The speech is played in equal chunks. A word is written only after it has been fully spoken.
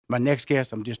My next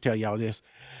guest, I'm just telling y'all this,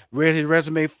 read his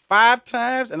resume 5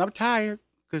 times, and I'm tired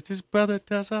because this brother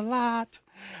does a lot.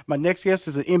 My next guest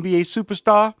is an NBA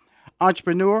superstar,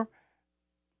 entrepreneur,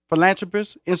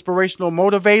 philanthropist, inspirational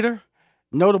motivator,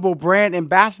 notable brand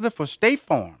ambassador for State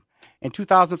Farm. In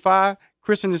 2005,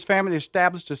 Chris and his family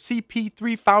established the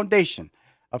CP3 Foundation,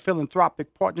 a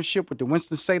philanthropic partnership with the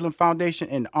Winston-Salem Foundation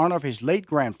in honor of his late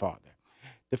grandfather.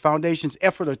 The foundation's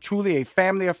efforts are truly a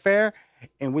family affair,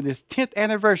 and with its 10th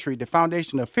anniversary, the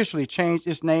foundation officially changed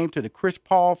its name to the Chris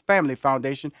Paul Family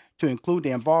Foundation to include the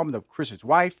involvement of Chris's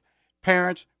wife,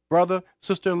 parents, brother,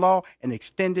 sister-in-law, and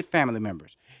extended family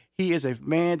members. He is a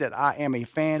man that I am a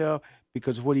fan of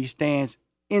because of what he stands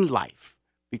in life,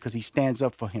 because he stands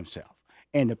up for himself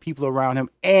and the people around him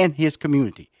and his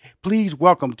community. Please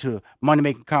welcome to Money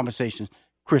Making Conversations,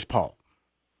 Chris Paul.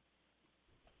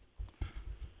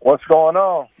 What's going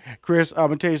on? Chris, I'm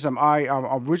going to tell you something.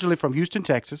 I'm originally from Houston,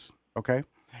 Texas, okay?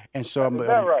 And so Is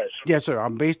that right? Yes, sir.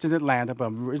 I'm based in Atlanta, but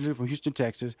I'm originally from Houston,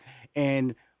 Texas.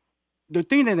 And the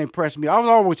thing that impressed me, I was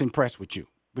always impressed with you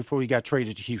before you got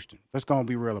traded to Houston. Let's go and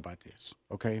be real about this,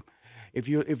 okay? If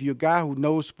you're a guy who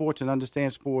knows sports and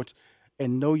understands sports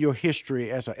and know your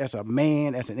history as a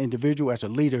man, as an individual, as a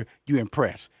leader, you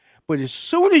impress. But as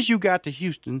soon as you got to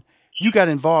Houston, you got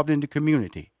involved in the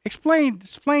community. Explain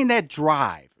that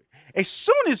drive. As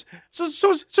soon as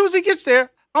he gets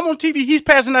there, I'm on TV, he's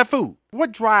passing that food.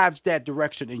 What drives that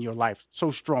direction in your life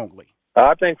so strongly?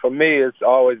 I think for me, it's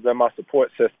always been my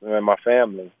support system and my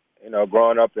family. You know,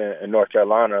 growing up in North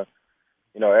Carolina,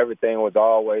 you know, everything was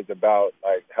always about,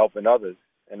 like, helping others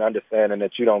and understanding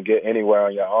that you don't get anywhere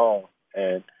on your own.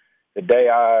 And the day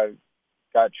I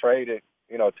got traded,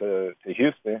 you know, to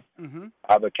Houston,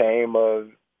 I became a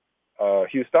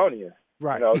Houstonian.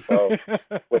 Right. You know, so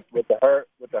with the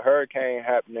hurricane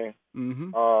happening,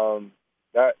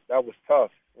 that was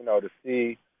tough. You know, to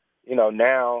see, you know,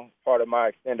 now part of my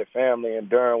extended family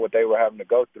enduring what they were having to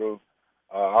go through.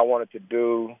 I wanted to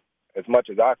do as much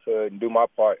as I could and do my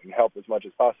part and help as much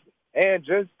as possible. And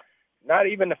just not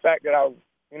even the fact that I,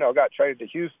 you know, got traded to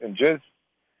Houston, just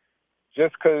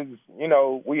because, you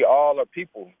know, we all are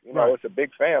people. You know, It's a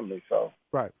big family, so.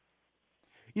 Right.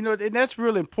 You know, and that's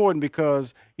really important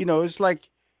because, you know, it's like,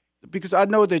 because I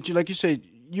know that you, like you said,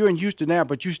 you're in Houston now,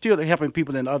 but you're still helping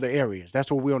people in other areas. That's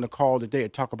what we're on the call today to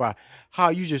talk about how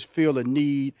you just feel a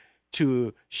need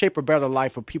to shape a better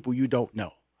life for people you don't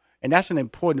know. And that's an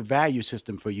important value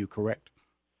system for you, correct?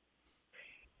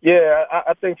 Yeah,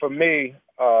 I think for me,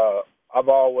 I've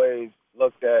always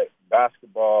looked at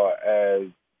basketball as,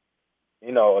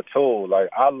 you know, a tool. Like,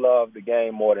 I love the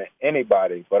game more than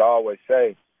anybody, but I always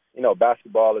say, you know,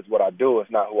 basketball is what I do.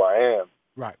 It's not who I am.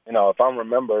 Right. You know, if I'm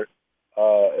remembered,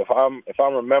 you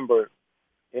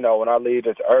know, when I leave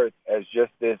this earth as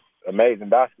just this amazing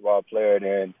basketball player,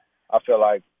 then I feel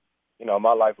like, you know,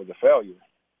 my life was a failure.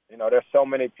 You know, there's so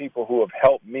many people who have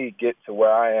helped me get to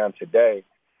where I am today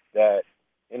that,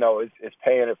 you know, it's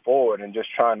paying it forward and just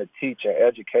trying to teach and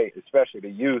educate, especially the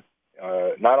youth,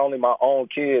 not only my own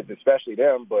kids, especially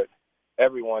them, but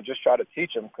everyone. Just try to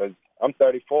teach them because I'm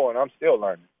 34 and I'm still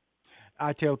learning.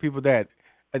 I tell people that.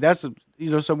 That's, you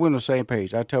know, so we're on the same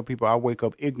page. I tell people I wake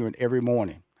up ignorant every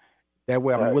morning. That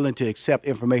way I'm willing to accept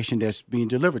information that's being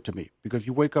delivered to me. Because if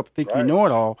you wake up thinking you know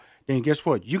it all, then guess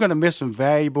what? You're going to miss some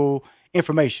valuable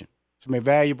information, some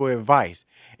valuable advice.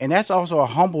 And that's also a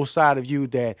humble side of you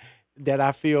that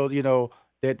I feel, you know,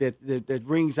 that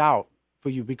rings out for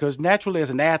you. Because naturally as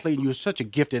an athlete, and you're such a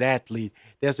gifted athlete,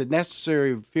 there's a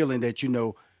necessary feeling that, you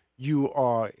know, you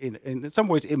are in some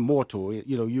ways immortal.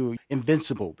 You know, you're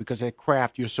invincible because at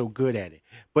craft you're so good at it.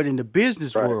 But in the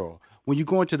business world, when you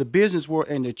go into the business world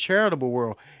and the charitable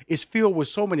world, it's filled with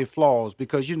so many flaws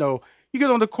because, you know, you get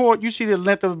on the court, you see the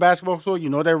length of a basketball court, you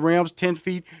know that rim's 10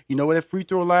 feet, you know where that free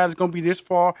throw line is going to be this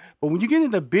far. But when you get in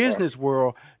the business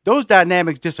world, those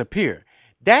dynamics disappear.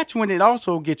 That's when it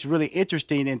also gets really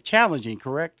interesting and challenging,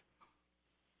 correct?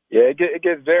 Yeah, it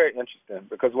gets very interesting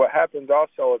because what happens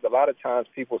also is a lot of times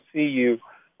people see you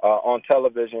on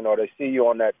television or they see you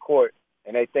on that court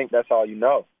and they think that's all you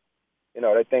know. You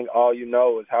know, they think all you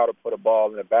know is how to put a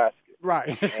ball in a basket.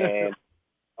 Right. And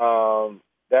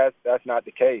that's not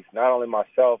the case. Not only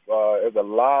myself, there's a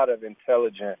lot of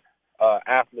intelligent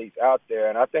athletes out there.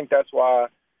 And I think that's why,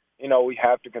 you know, we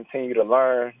have to continue to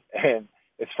learn. And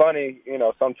it's funny, you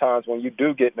know, sometimes when you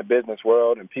do get in the business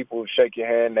world and people shake your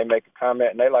hand, they make a comment,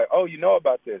 and they're like, oh, you know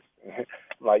about this. I'm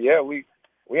like, yeah, we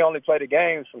only play the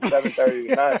games from 7:30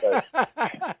 to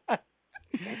 9:30.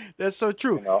 That's so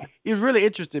true. You know? It's really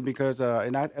interesting because,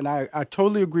 and I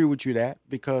totally agree with you that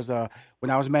because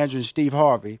when I was managing Steve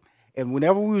Harvey, and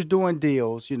whenever we was doing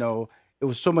deals, you know, it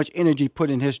was so much energy put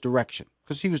in his direction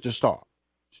because he was the star.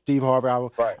 Steve Harvey,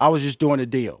 Right. I was just doing a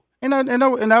deal. And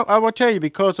I will tell you,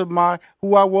 because of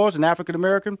who I was, an African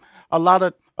American, a lot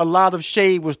of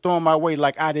shade was thrown my way,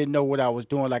 like I didn't know what I was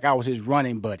doing, like I was his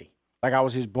running buddy, like I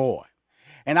was his boy.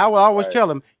 And I would always tell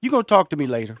him, "You're gonna talk to me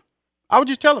later." I would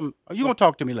just tell him, "You're gonna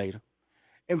talk to me later,"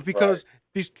 and because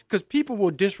people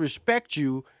will disrespect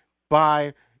you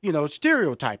by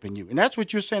stereotyping you, and that's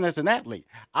what you're saying as an athlete.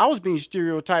 I was being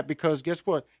stereotyped because guess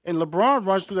what? And LeBron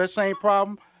runs through that same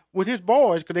problem with his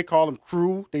boys because they call them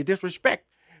crew. They disrespect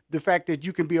the fact that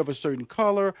you can be of a certain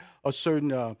color, a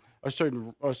certain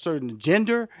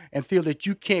gender, and feel that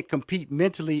you can't compete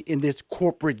mentally in this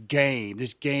corporate game,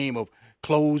 this game of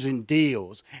closing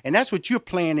deals. And that's what you're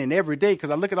playing in every day,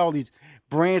 because I look at all these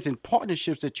brands and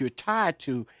partnerships that you're tied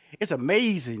to. It's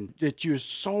amazing that you're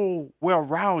so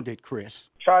well-rounded, Chris.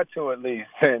 Try to, at least.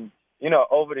 And,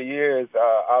 over the years,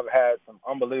 I've had some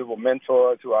unbelievable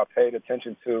mentors who I paid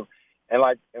attention to. And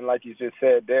like you just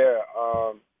said there,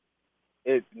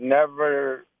 it's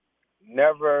never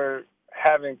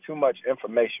having too much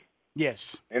information.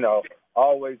 Yes.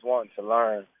 Always wanting to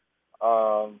learn.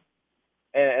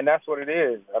 And that's what it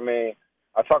is. I mean,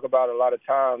 I talk about a lot of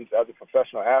times as a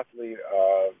professional athlete.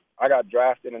 I got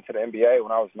drafted into the NBA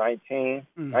when I was 19,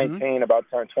 about to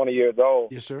turn 20 years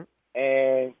old. Yes, sir.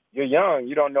 And you're young.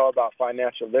 You don't know about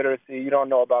financial literacy. You don't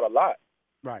know about a lot.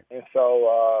 Right. And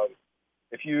so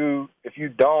if you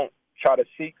don't try to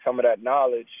seek some of that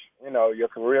knowledge, your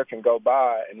career can go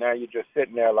by, and now you're just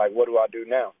sitting there like, what do I do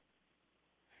now?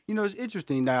 It's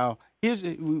interesting. Now,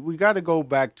 we got to go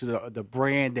back to the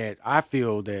brand that I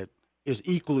feel that is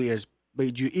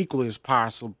made you equally as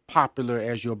popular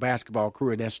as your basketball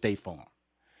career. That's State Farm.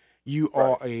 You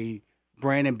are a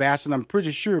brand ambassador. I'm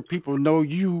pretty sure people know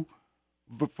you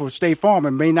for State Farm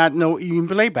and may not know you even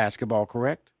play basketball.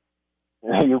 Correct?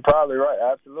 You're probably right.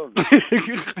 Absolutely.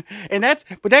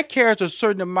 But that carries a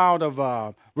certain amount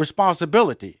of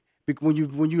responsibility when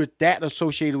you're that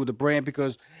associated with the brand,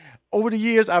 because over the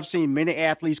years, I've seen many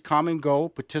athletes come and go,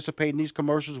 participate in these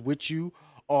commercials with you,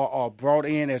 or brought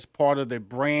in as part of the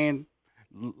brand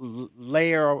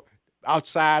layer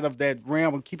outside of that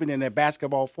realm and keeping it in that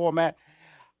basketball format.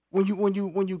 When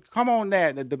you come on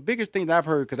that, the biggest thing that I've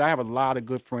heard, because I have a lot of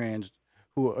good friends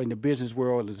who are in the business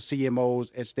world, the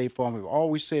CMOs at State Farm, have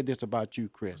always said this about you,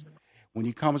 Chris. When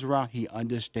he comes around, he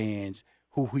understands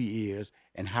who he is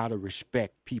and how to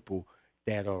respect people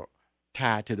that are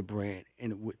tied to the brand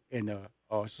and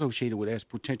associated with as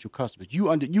potential customers.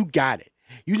 You got it.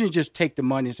 You didn't just take the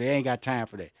money and say, I ain't got time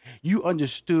for that. You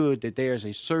understood that there's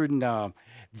a certain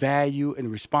value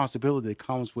and responsibility that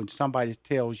comes when somebody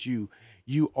tells you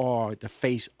you are the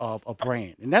face of a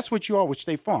brand. And that's what you are with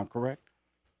State Farm, correct?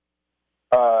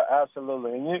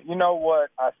 Absolutely. And you know what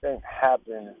I think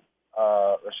happened,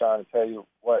 Rashawn, to tell you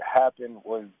what happened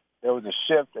was there was a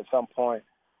shift at some point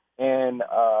in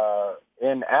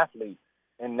athletes,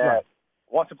 in that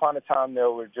once upon a time there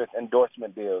were just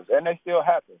endorsement deals, and they still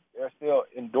happen. There are still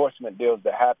endorsement deals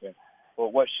that happen.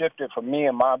 But what shifted for me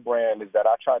and my brand is that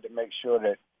I tried to make sure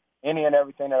that any and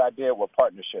everything that I did were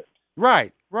partnerships.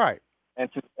 Right. And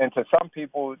to some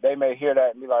people, they may hear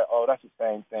that and be like, oh, that's the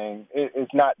same thing.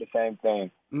 It's not the same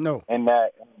thing. No. And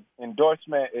that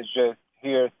endorsement is just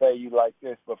here, say you like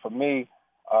this. But for me,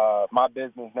 my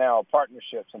business now are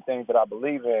partnerships and things that I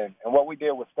believe in. And what we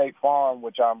did with State Farm,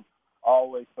 which I'm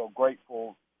always so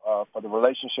grateful for the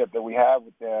relationship that we have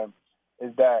with them,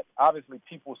 is that obviously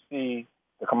people see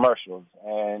the commercials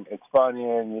and it's funny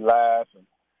and you laugh and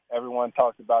everyone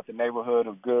talks about the neighborhood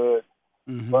of good.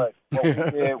 Mm-hmm. But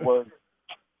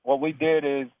what we did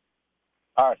is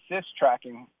our assist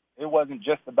tracking. It wasn't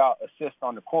just about assists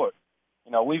on the court.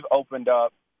 We've opened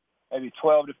up maybe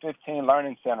 12 to 15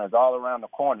 learning centers all around the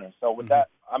corner. So with that,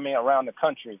 I mean around the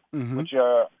country, which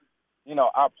are,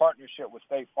 our partnership with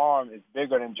State Farm is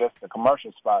bigger than just the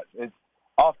commercial spots. It's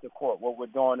off the court, what we're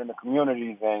doing in the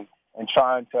communities and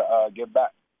trying to give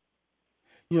back.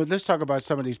 Let's talk about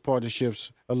some of these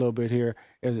partnerships a little bit here.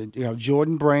 You have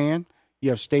Jordan Brand, you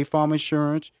have State Farm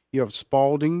Insurance, you have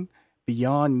Spalding,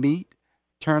 Beyond Meat,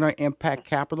 Turner Impact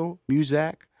Capital,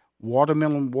 Muzak,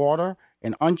 Watermelon Water,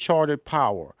 and Uncharted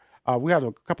Power. We have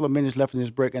a couple of minutes left in this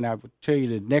break, and I will tell you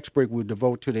the next break we'll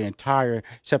devote to the entire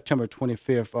September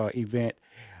 25th event.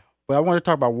 But I want to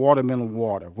talk about Watermelon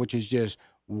Water, which is just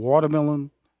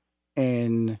watermelon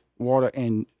and water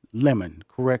and lemon,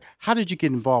 correct? How did you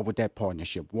get involved with that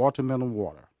partnership, Watermelon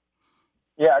Water?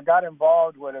 Yeah, I got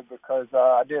involved with it because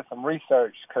I did some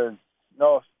research, because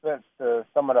no offense to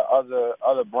some of the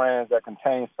other brands that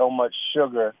contain so much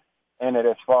sugar in it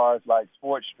as far as like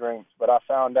sports drinks, but I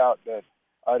found out that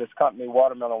this company,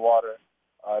 Watermelon Water,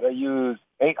 they use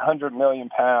 800 million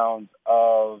pounds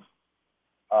of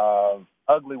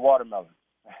ugly watermelons.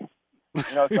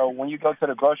 So when you go to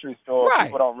the grocery store, right.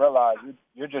 people don't realize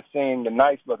you're just seeing the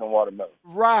nice-looking watermelon.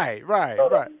 Right.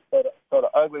 So the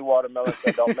ugly watermelons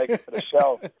that don't make it to the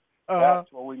shelf,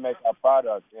 that's where we make our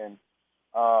product. And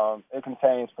it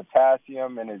contains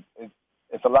potassium, and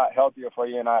it's a lot healthier for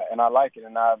you, and I like it,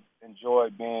 and I've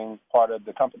enjoyed being part of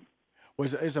the company. Well,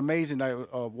 it's amazing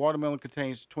that watermelon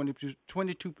contains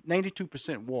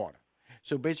 92% water.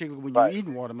 So basically, when you're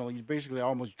eating watermelon, you're basically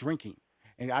almost drinking.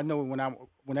 And I know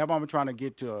whenever I'm trying to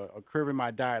get to a curve in my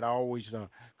diet, I always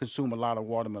consume a lot of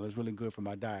watermelon. It's really good for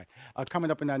my diet. Coming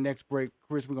up in our next break,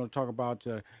 Chris, we're going to talk about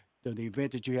the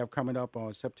event that you have coming up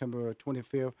on September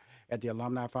 25th at the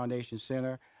Alumni Foundation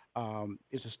Center.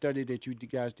 It's a study that you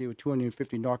guys did with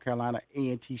 250 North Carolina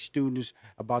A&T students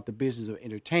about the business of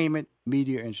entertainment,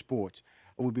 media, and sports.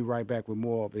 We'll be right back with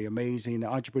more of the amazing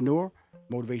entrepreneur,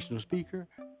 motivational speaker,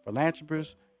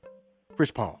 philanthropist,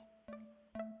 Chris Paul.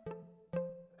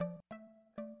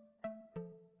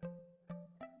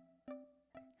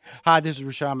 Hi, this is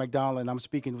Rushion McDonald, and I'm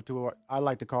speaking to what I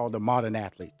like to call the modern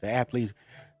athlete. The athlete,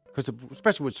 because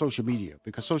especially with social media,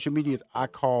 because social media, I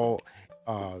call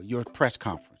your press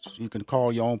conference. You can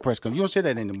call your own press conference. You don't say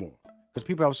that anymore because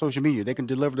people have social media. They can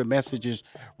deliver the messages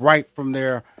right from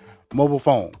their mobile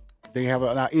phone. They have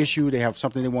an issue. They have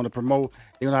something they want to promote.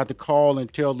 They don't have to call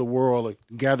and tell the world,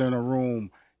 gather in a room.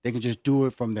 They can just do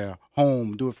it from their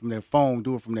home, do it from their phone,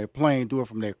 do it from their plane, do it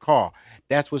from their car.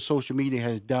 That's what social media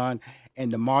has done.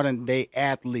 And the modern day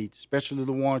athletes, especially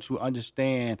the ones who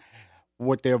understand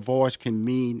what their voice can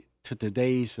mean to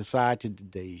today's society,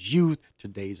 today's youth,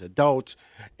 today's adults,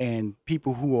 and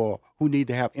people who need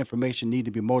to have information, need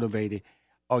to be motivated,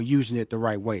 are using it the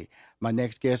right way. My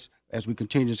next guest, as we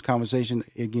continue this conversation,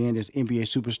 again, is NBA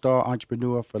superstar,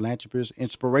 entrepreneur, philanthropist,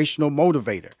 inspirational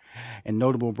motivator, and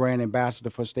notable brand ambassador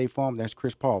for State Farm. That's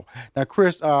Chris Paul. Now,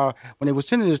 Chris, when they were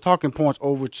sending the talking points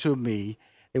over to me,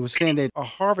 they were saying that a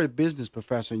Harvard business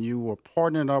professor and you were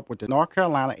partnering up with the North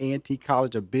Carolina A&T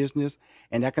College of Business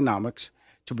and Economics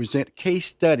to present case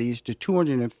studies to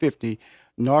 250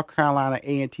 North Carolina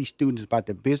A&T students about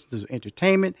the business of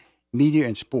entertainment, media,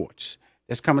 and sports.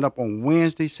 That's coming up on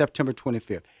Wednesday, September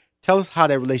 25th. Tell us how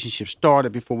that relationship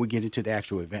started before we get into the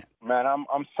actual event. Man,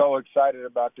 I'm so excited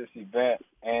about this event.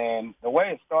 And the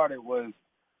way it started was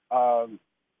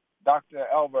Dr.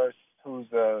 Elbers, who's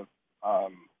a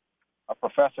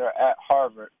professor at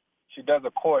Harvard. She does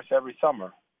a course every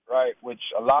summer, right, which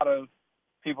a lot of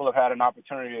people have had an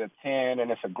opportunity to attend,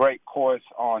 and it's a great course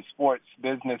on sports,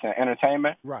 business, and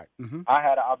entertainment. Right. Mm-hmm. I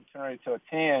had an opportunity to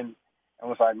attend and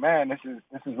was like, man, this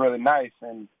is really nice.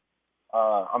 And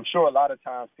I'm sure a lot of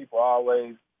times people are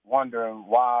always wondering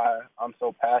why I'm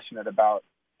so passionate about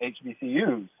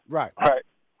HBCUs. Right. Right.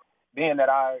 Being that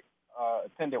I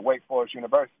attended Wake Forest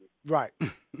University. Right.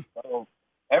 So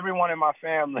everyone in my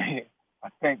family, I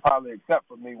think probably except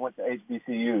for me, went to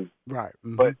HBCUs. Right.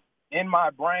 Mm-hmm. But in my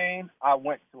brain, I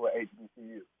went to a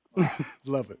HBCU.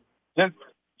 Love it.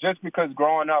 Just because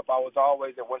growing up, I was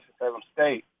always at Winston-Salem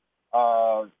State.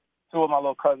 Two of my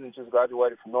little cousins just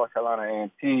graduated from North Carolina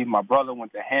A&T. My brother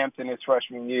went to Hampton his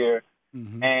freshman year.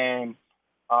 Mm-hmm. And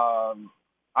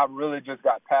I really just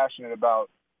got passionate about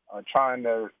trying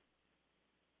to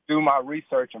do my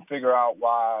research and figure out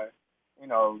why,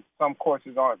 some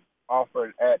courses aren't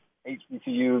offered at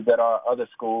HBCUs that are other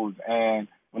schools. And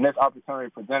when this opportunity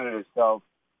presented itself,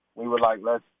 we were like,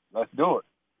 let's do it.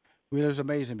 Well, it was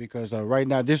amazing because right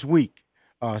now, this week,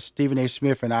 Stephen A.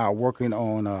 Smith and I are working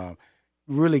on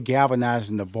really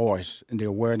galvanizing the voice and the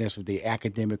awareness of the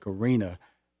academic arena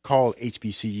called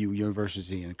HBCU,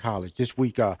 University and College. This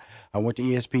week, I went to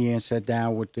ESPN, sat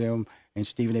down with them and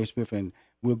Stephen A. Smith, and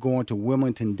we're going to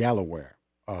Wilmington, Delaware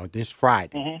this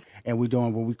Friday. Mm-hmm. And we're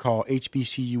doing what we call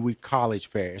HBCU Week College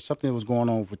Fair. It's something that was going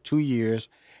on for 2 years.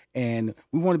 And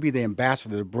we want to be the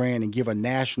ambassador of the brand and give a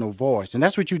national voice. And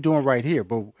that's what you're doing right here.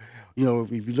 But,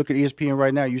 if you look at ESPN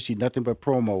right now, you see nothing but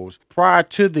promos. Prior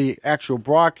to the actual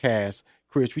broadcast,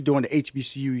 Chris, we're doing the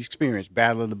HBCU experience,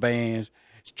 Battle of the Bands,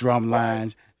 drum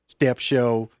lines, step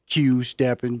show, Q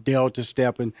stepping, Delta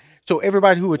stepping. So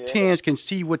everybody who attends can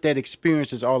see what that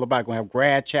experience is all about. We're going to have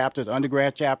grad chapters,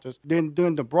 undergrad chapters. Then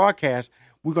during the broadcast,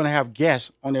 we're going to have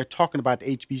guests on there talking about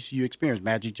the HBCU experience.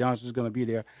 Magic Johnson is going to be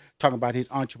there talking about his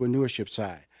entrepreneurship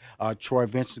side. Troy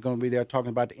Vincent is going to be there talking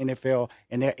about the NFL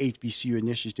and their HBCU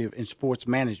initiative in sports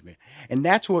management. And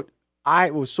that's what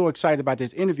I was so excited about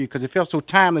this interview because it felt so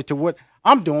timely to what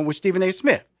I'm doing with Stephen A.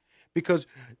 Smith. Because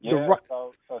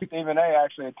so Stephen A.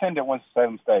 actually attended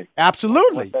Winston-Salem State.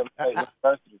 Absolutely. Winston-Salem State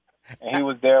University. And he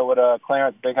was there with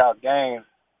Clarence Big House Gaines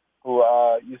who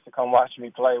used to come watch me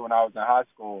play when I was in high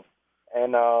school,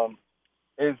 and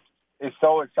it's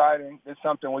so exciting. It's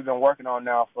something we've been working on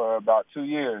now for about 2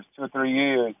 or 3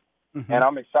 years, and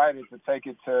I'm excited to take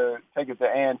it to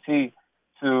A&T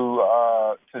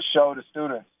to show the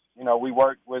students. You know, we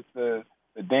work with the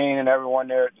dean and everyone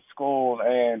there at the school,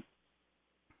 and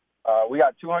we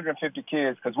got 250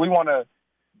 kids because we want to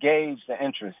gauge the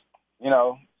interest. You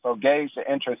know, so gauge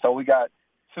the interest. So we got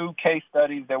 2 case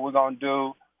studies that we're going to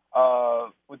do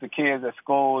with the kids at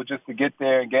school just to get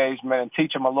their engagement and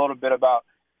teach them a little bit about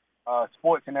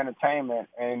sports and entertainment.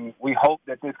 And we hope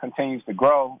that this continues to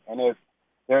grow. And if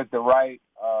there's the right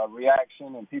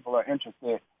reaction and people are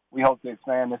interested, we hope to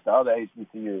expand this to other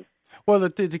HBCUs. Well,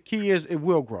 the key is it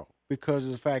will grow because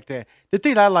of the fact that the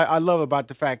thing I love about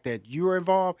the fact that you're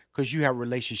involved because you have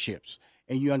relationships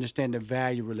and you understand the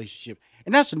value of relationship.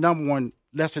 And that's the number one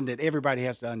lesson that everybody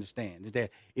has to understand, is that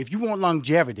if you want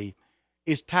longevity,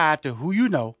 it's tied to who you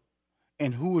know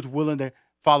and who is willing to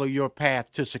follow your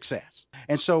path to success.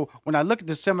 And so when I look at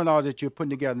the seminars that you're putting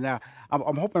together now,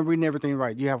 I'm hoping I'm reading everything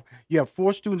right. You have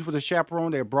 4 students with a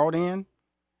chaperone they're brought in,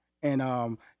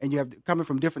 and you have coming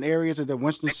from different areas of the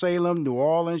Winston-Salem, New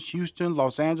Orleans, Houston,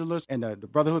 Los Angeles, and the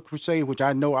Brotherhood Crusade, which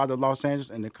I know out of Los Angeles,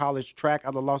 and the college track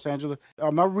out of Los Angeles.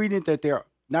 Am I reading that they're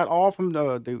not all from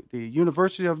the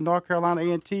University of North Carolina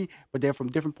A&T, but they're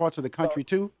from different parts of the country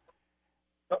too?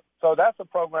 So that's a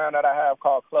program that I have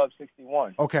called Club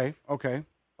 61. Okay.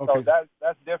 So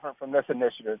that's different from this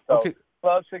initiative. So okay.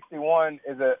 Club 61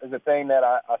 is a thing that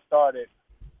I started.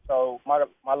 So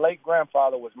my late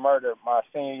grandfather was murdered my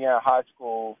senior year in high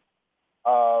school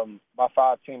by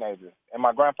 5 teenagers, and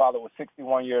my grandfather was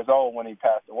 61 years old when he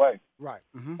passed away. Right.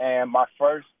 Mm-hmm. And my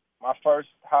first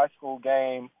high school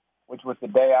game, which was the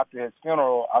day after his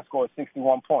funeral, I scored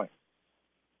 61 points.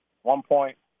 1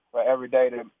 point for every day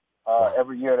that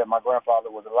every year that my grandfather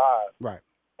was alive. Right.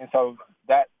 And so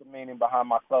that's the meaning behind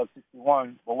my Club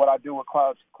 61. But what I do with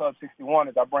Club 61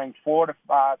 is I bring 4 to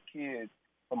 5 kids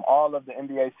from all of the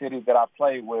NBA cities that I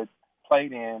played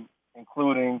in,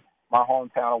 including my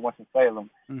hometown of Winston-Salem.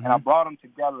 Mm-hmm. And I brought them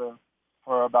together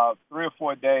for about 3 or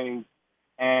 4 days,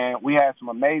 and we had some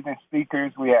amazing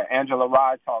speakers. We had Angela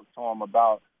Rye talk to them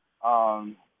about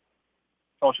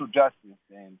social justice,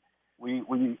 and we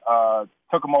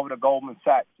took them over to Goldman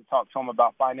Sachs to talk to them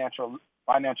about financial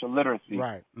literacy.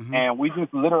 Right. Mm-hmm. And we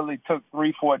just literally took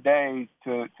 3-4 days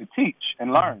to teach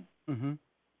and learn. Mm-hmm.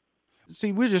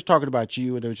 See, we're just talking about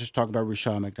you, and we're just talking about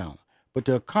Rushion McDonald. But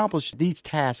to accomplish these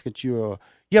tasks that you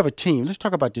have a team. Let's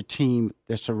talk about the team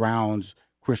that surrounds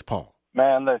Chris Paul.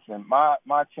 Man, listen, my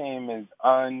team is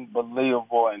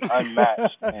unbelievable and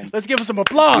unmatched. And let's give him some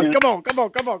applause. Come on.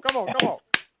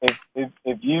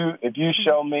 If you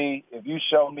show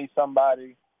me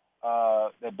somebody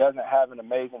that doesn't have an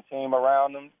amazing team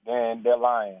around them, then they're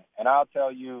lying. And I'll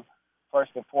tell you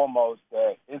first and foremost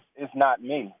that it's not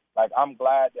me. Like, I'm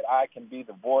glad that I can be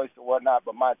the voice or whatnot,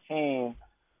 but my team,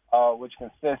 which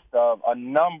consists of a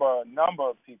number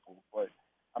of people, but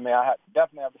I mean,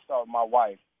 definitely have to start with my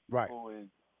wife, right, who is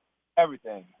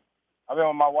everything. I've been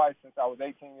with my wife since I was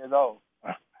 18 years old.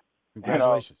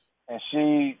 Congratulations. And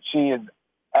she is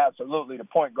absolutely the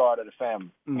point guard of the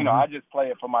family. Mm-hmm. You know, I just play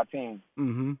it for my team.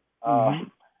 Mm-hmm.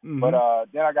 But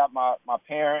then I got my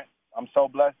parents. I'm so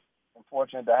blessed and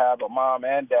fortunate to have a mom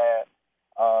and dad.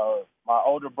 My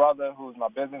older brother, who's my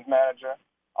business manager.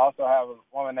 I also have a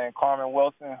woman named Carmen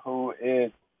Wilson, who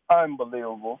is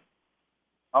unbelievable.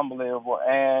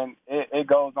 And it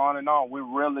goes on and on. We're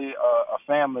really a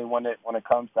family when it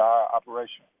comes to our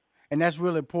operation. And that's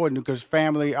really important because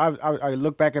family, I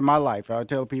look back at my life. I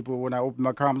tell people when I opened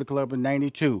my comedy club in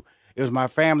 92, it was my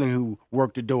family who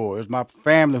worked the door. It was my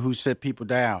family who set people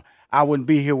down. I wouldn't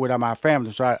be here without my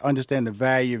family. So I understand the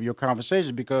value of your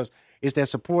conversation because it's that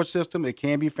support system. It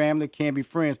can be family, it can be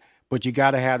friends, but you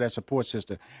got to have that support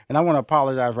system. And I want to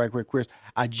apologize right quick, Chris.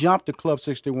 I jumped to Club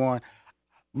 61.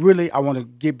 Really, I want to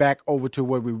get back over to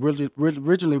what we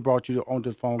originally brought you on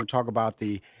the phone to talk about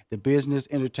the business,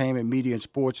 entertainment, media, and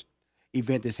sports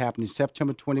event that's happening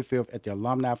September 25th at the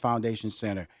Alumni Foundation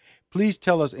Center. Please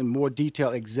tell us in more detail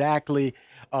exactly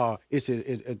what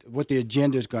the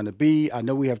agenda is going to be. I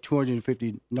know we have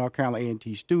 250 North Carolina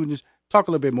A&T students. Talk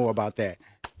a little bit more about that.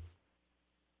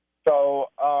 So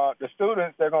the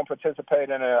students, they're going to participate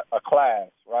in a class,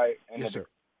 right? And yes, sir.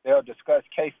 They'll discuss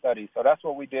case studies. So that's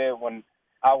what we did when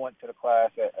I went to the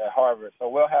class at Harvard. So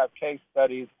we'll have case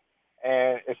studies,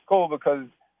 and it's cool because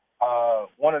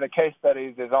one of the case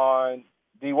studies is on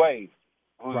D. Wade,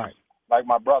 who's right, like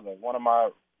my brother, one of my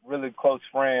really close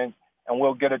friends, and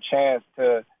we'll get a chance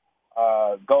to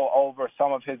go over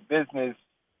some of his business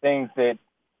things that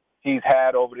he's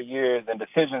had over the years and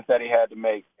decisions that he had to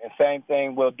make. And same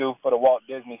thing we'll do for the Walt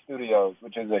Disney Studios,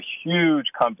 which is a huge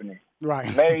company,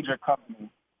 right? Major company.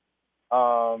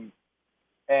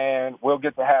 And we'll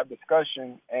get to have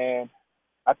discussion. And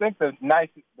I think the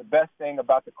best thing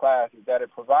about the class is that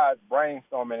it provides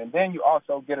brainstorming, and then you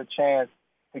also get a chance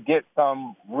to get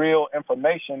some real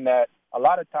information that a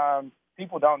lot of times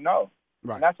people don't know.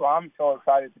 Right. And that's why I'm so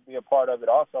excited to be a part of it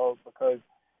also, because,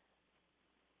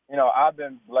 you know, I've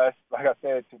been blessed, like I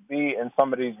said, to be in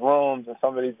some of these rooms and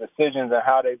some of these decisions and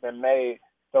how they've been made.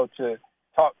 So to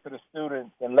talk to the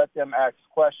students and let them ask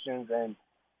questions and,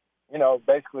 you know,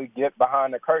 basically get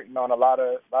behind the curtain on a lot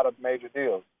of major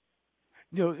deals.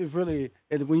 You know, it really,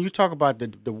 and when you talk about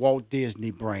the Walt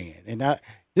Disney brand, and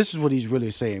this is what he's really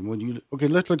saying.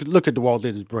 Let's look at the Walt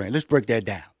Disney brand. Let's break that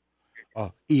down.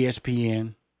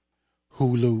 ESPN,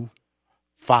 Hulu,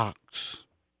 Fox,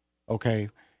 okay,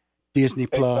 Disney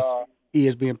Plus,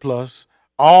 ESPN Plus,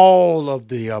 all of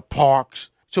the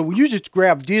parks. So when you just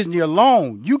grab Disney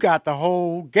alone, you got the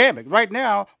whole gamut. Right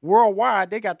now, worldwide,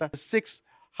 they got the 6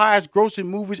 highest grossing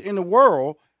movies in the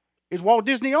world is Walt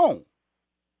Disney owned.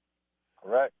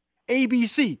 Correct.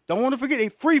 ABC, don't want to forget, a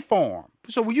Freeform.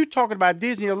 So when you're talking about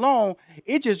Disney alone,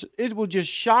 it will just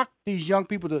shock these young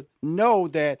people to know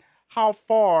that how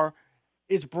far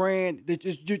its brand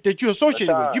that you're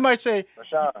associated with. You might say,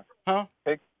 Rashawn, huh?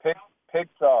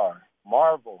 Pixar,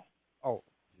 Marvel. Oh,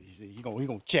 he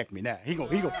gonna check me now. He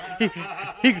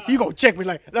gonna check me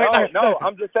like no.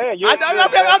 I'm just saying.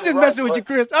 I'm just messing with you,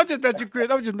 Chris. I'm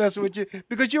just messing with you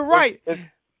because you're right.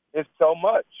 It's so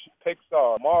much.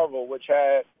 Pixar, Marvel, which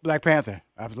had Black Panther,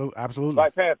 absolutely.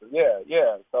 Black Panther,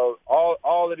 yeah. So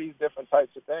all of these different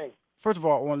types of things. First of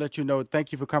all, I want to let you know,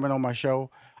 thank you for coming on my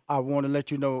show. I want to let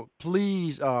you know,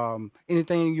 please,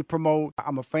 anything you promote,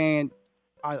 I'm a fan.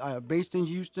 I'm based in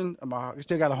Houston. I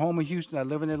still got a home in Houston. I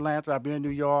live in Atlanta. I've been in New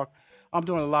York. I'm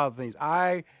doing a lot of things.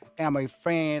 I am a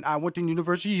fan. I went to the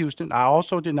University of Houston. I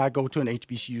also did not go to an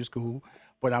HBCU school,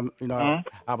 but I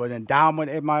have an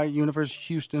endowment at my University of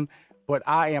Houston. But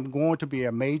I am going to be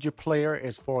a major player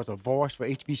as far as a voice for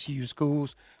HBCU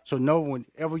schools. So know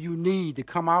whenever you need to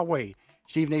come our way,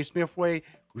 Stephen A. Smith way,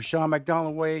 Rushion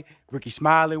McDonald way, Ricky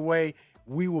Smiley way,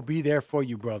 we will be there for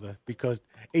you, brother, because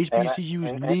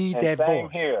HBCUs need that same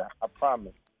voice. Here, I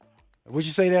promise. What'd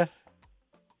you say there?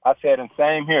 I said, and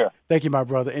same here. Thank you, my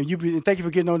brother. And thank you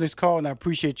for getting on this call, and I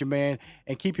appreciate you, man.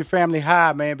 And keep your family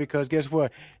high, man, because guess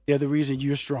what? They're the reason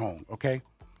you're strong, okay?